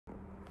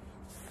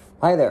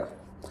Hi there.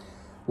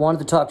 Wanted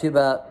to talk to you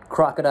about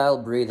crocodile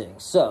breathing.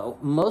 So,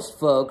 most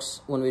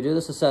folks, when we do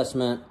this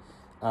assessment,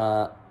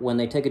 when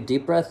they take a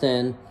deep breath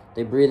in,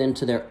 they breathe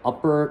into their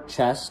upper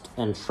chest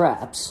and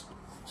traps.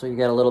 So you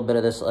get a little bit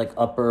of this like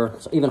upper,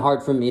 it's even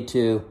hard for me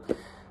to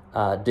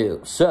do.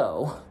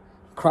 So,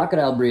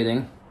 crocodile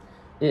breathing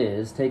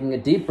is taking a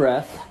deep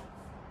breath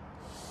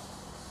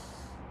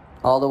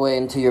all the way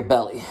into your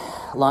belly.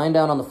 Lying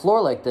down on the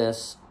floor like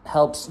this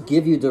helps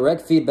give you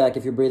direct feedback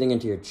if you're breathing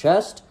into your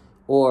chest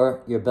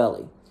or your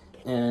belly.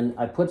 And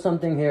I put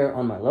something here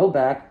on my low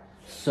back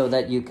so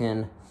that you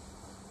can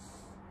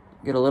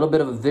get a little bit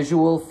of a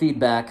visual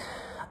feedback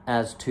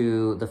as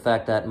to the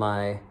fact that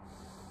my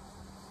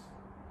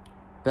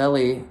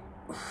belly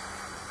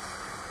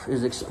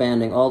is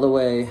expanding all the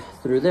way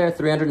through there,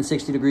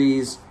 360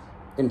 degrees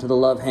into the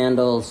love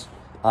handles.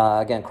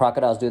 Again,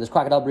 crocodiles do this.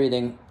 Crocodile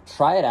breathing,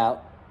 try it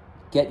out.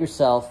 Get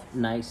yourself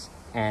nice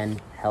and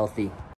healthy.